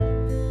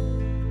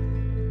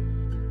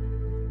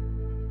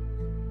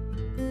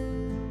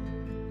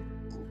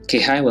Okay,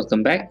 hi,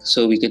 welcome back.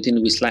 So we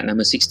continue with slide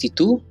number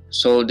 62.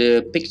 So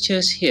the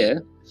pictures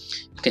here,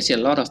 you can see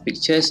a lot of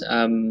pictures.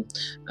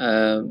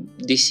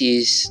 This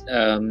is,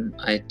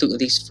 I took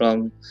this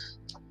from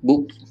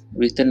book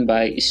written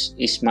by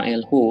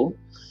Ismail Ho.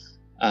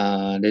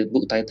 The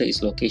book title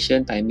is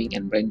Location, Timing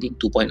and Branding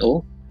 2.0.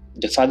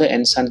 The father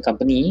and son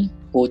company,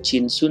 Ho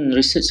Chin Sun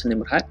Research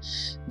Sdn Bhd,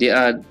 they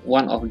are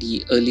one of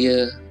the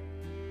earlier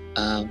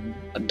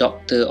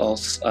adopter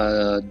of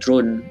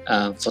drone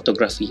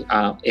photography,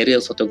 aerial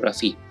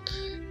photography.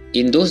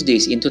 In those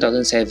days, in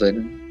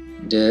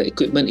 2007, the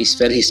equipment is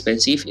very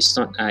expensive. It's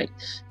not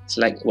it's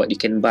like what you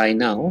can buy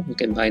now. You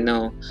can buy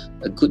now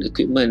a good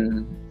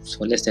equipment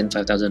for less than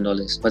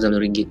 $5,000, 5,000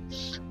 ringgit.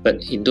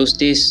 But in those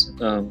days,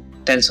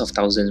 tens of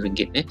thousands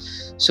ringgit.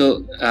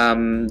 So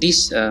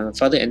this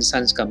father and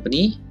sons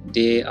company,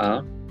 they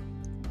are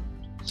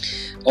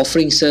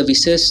offering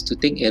services to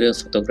take aerial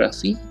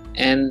photography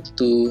and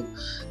to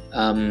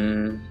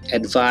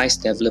advise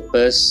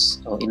developers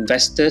or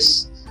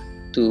investors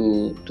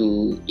to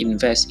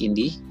invest in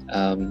the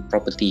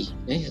property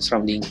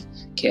surrounding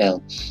KL.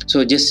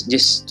 So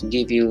just to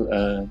give you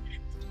an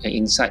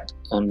insight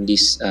on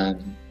this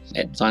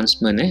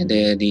advancement,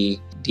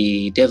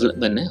 the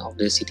development of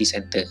the city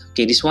center.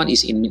 Okay, this one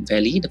is in Mid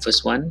Valley. The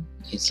first one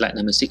is slide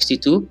number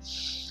 62.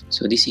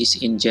 So this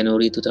is in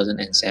January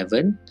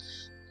 2007.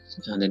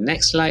 The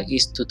next slide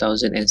is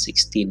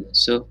 2016.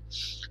 So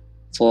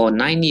for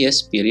 9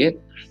 years period,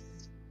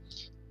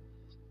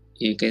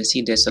 you can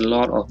see there's a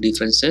lot of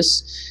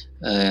differences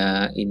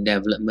in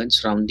development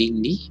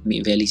surrounding the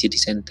Mid Valley City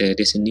Center.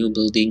 There's a new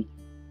building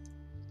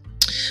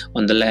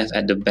on the left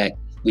at the back,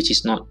 which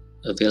is not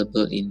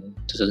available in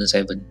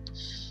 2007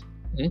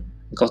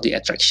 because the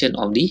attraction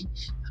of the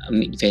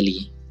Mid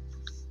Valley.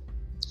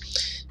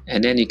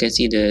 And then you can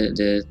see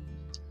the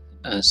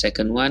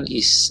second one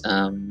is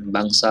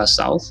Bangsa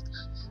South.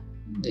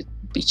 The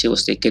picture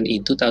was taken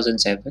in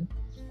 2007.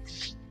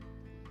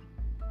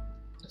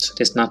 So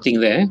there's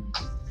nothing there.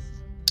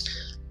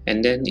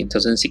 And then in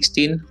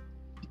 2016,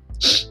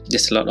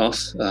 there's a lot of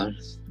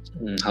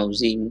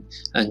housing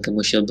and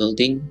commercial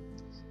building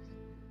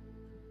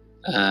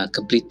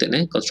completed,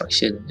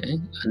 construction,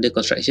 under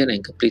construction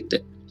and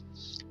completed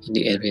in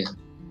the area.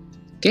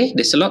 Okay,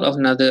 there's a lot of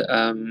another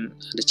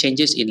the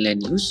changes in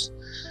land use.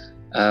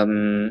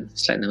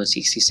 Slide number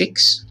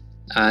 66.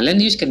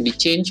 Land use can be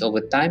changed over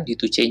time due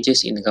to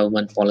changes in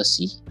government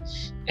policy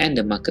and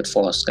the market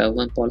force.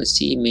 Government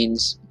policy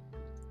means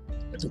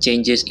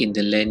changes in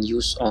the land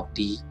use of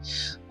the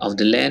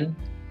land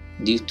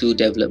due to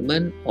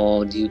development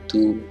or due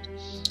to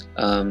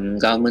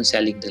government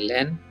selling the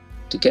land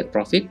to get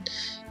profit,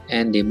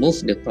 and they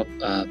move the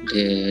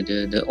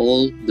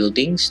old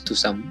buildings to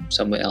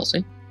somewhere else.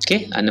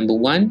 Okay, number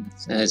one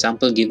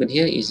example given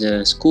here is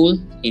a school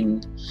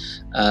in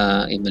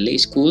Malay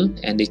school,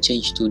 and they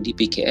changed to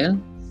DPKL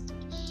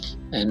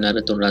and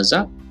Tun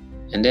Razak,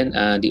 and then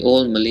the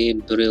old Malay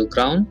burial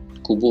ground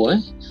Kubur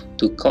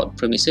to court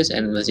premises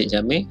and Masjid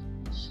Jami,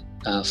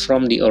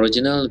 from the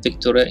original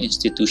Victoria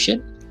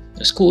Institution,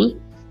 a school,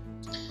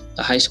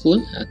 a high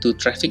school, to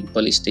traffic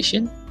police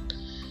station,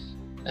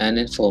 and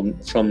then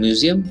from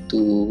museum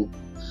to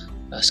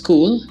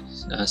school,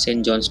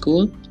 St. John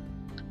School,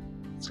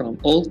 from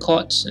old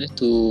courts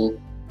to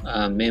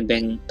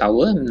Maybank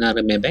Tower,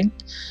 Menara Maybank,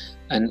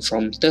 and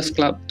from Turf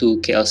Club to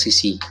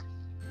KLCC.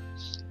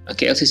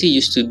 KLCC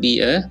used to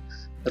be a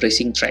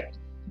racing track,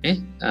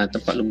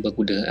 tempat lumba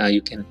kuda.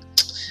 You can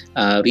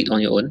read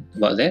on your own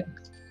about that.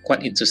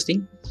 Quite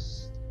interesting.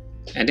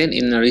 And then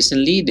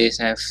recently they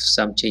have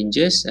some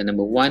changes.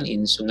 Number one,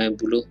 in Sungai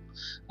Buloh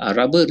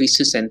Rubber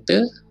Research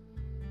Center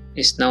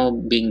is now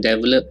being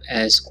developed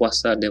as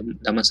Kuasa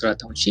Damansara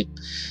Township.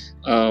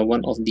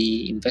 One of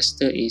the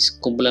investor is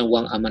Kumpulan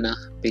Wang Amanah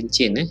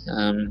Pencen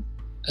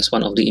as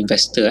one of the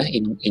investor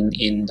in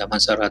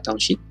Damansara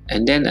Township.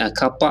 And then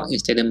car park in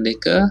Stadium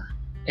Merdeka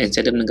and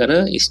Stadium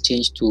Negara is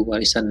changed to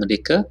Warisan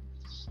Merdeka.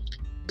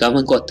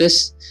 Government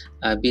quarters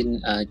have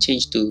been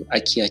changed to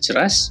IKEA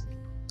Ceras,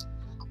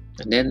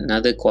 and then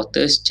another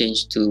quarters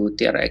changed to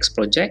TRX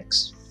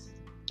Projects,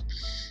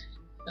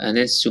 and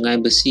then Sungai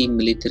Besi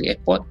Military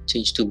Airport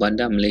changed to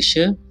Bandar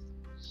Malaysia.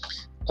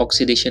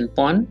 Oxidation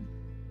Pond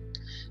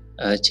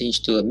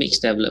changed to a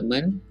mixed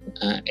development,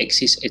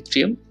 Axis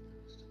Atrium.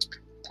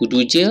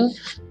 Pudu Jail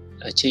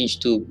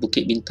changed to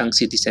Bukit Bintang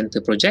City Center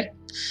Project,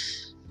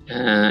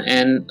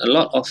 and a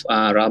lot of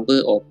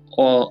rubber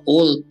or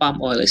old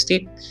palm oil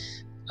estate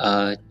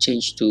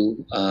changed to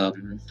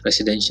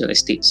residential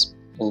estates.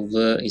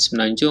 Over in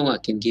Semenanjung, I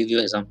can give you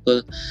an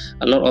example.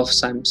 A lot of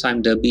Sime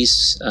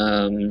Derby's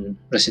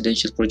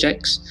residential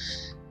projects.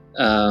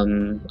 A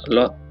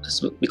lot,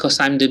 because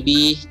Sime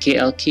Derby,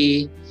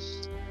 KLK,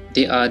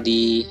 they are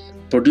the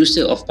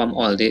producer of palm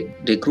oil.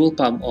 They grow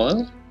palm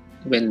oil.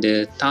 When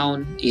the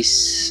town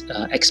is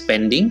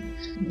expanding,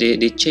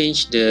 they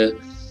change the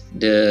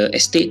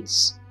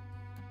estates,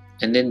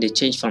 and then they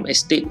change from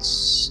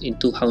estates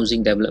into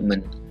housing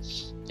development.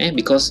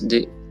 Because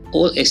the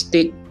old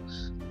estate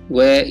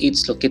where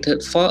it's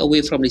located far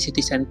away from the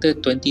city center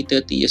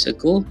 20-30 years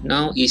ago,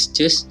 now is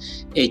just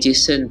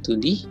adjacent to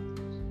the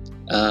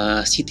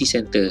city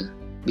center,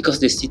 because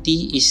the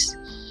city is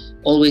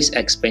always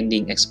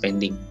expanding.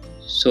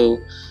 So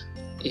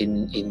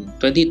in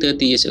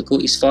 20-30 years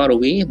ago it's far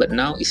away, but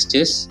now it's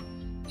just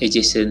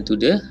adjacent to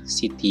the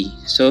city.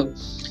 So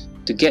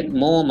to get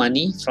more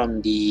money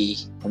from the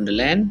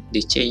land,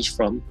 they change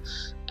from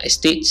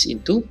estates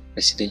into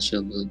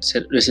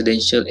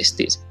residential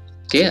estates.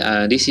 Okay,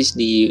 this is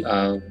the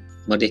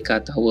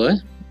Merdeka Tower,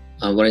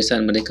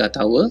 Warisan Merdeka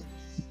Tower,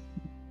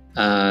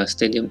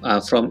 stadium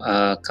from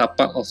car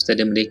park of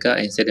Stadium Merdeka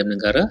and Stadium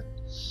Negara.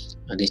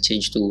 They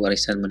changed to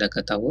Warisan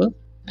Merdeka Tower.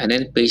 And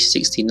then page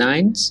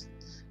 69,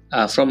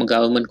 from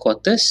government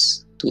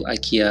quarters to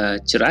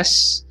IKEA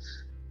Ceras.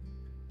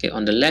 Okay,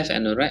 on the left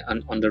and the right.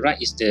 On the right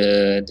is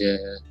the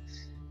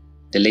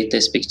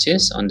latest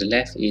pictures. On the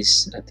left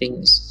is, I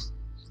think, it's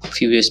a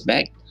few years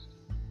back.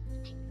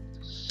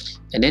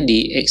 And then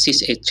the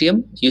Axis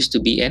Atrium used to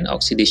be an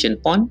oxidation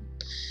pond,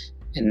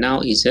 and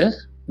now is a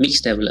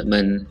mixed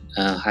development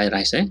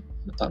high-rise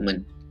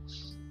apartment.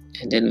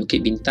 And then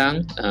Bukit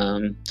Bintang,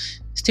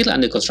 still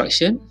under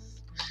construction.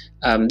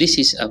 This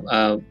is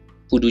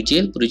Pudu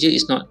Jail. Pudu Jail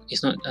is not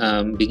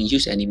being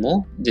used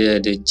anymore.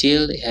 The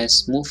jail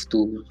has moved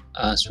to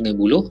Sungai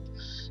Buloh.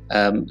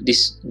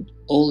 These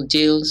old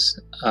jails,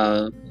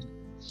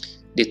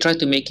 they try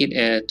to make it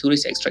a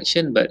tourist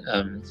attraction, but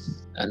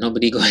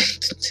nobody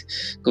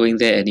going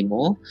there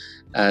anymore.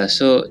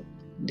 So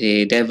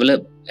they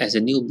developed as a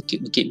new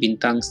Bukit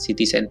Bintang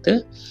city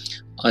center.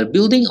 A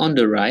building on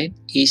the right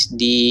is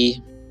the,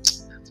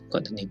 I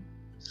forgot the name,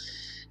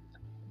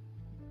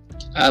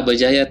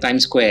 Berjaya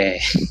Times Square.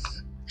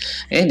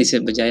 And this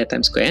is Berjaya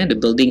Times Square. The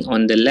building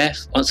on the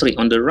left, on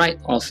the right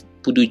of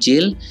Pudu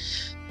Jail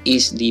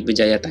is the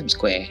Berjaya Times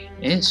Square.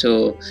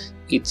 So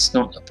it's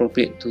not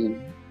appropriate to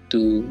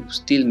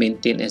still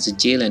maintain as a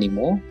jail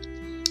anymore.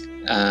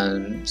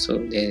 So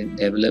they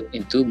developed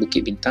into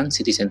Bukit Bintang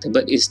City Center,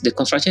 but the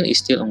construction is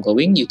still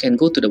ongoing. You can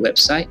go to the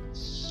website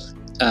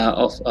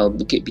of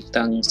Bukit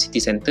Bintang City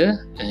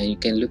Center and you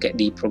can look at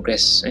the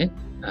progress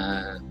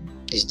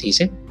these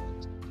days.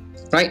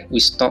 Right, we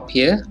stop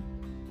here.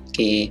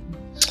 Okay,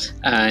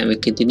 and we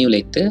continue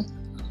later.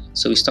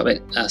 So we stop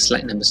at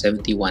slide number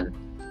 71.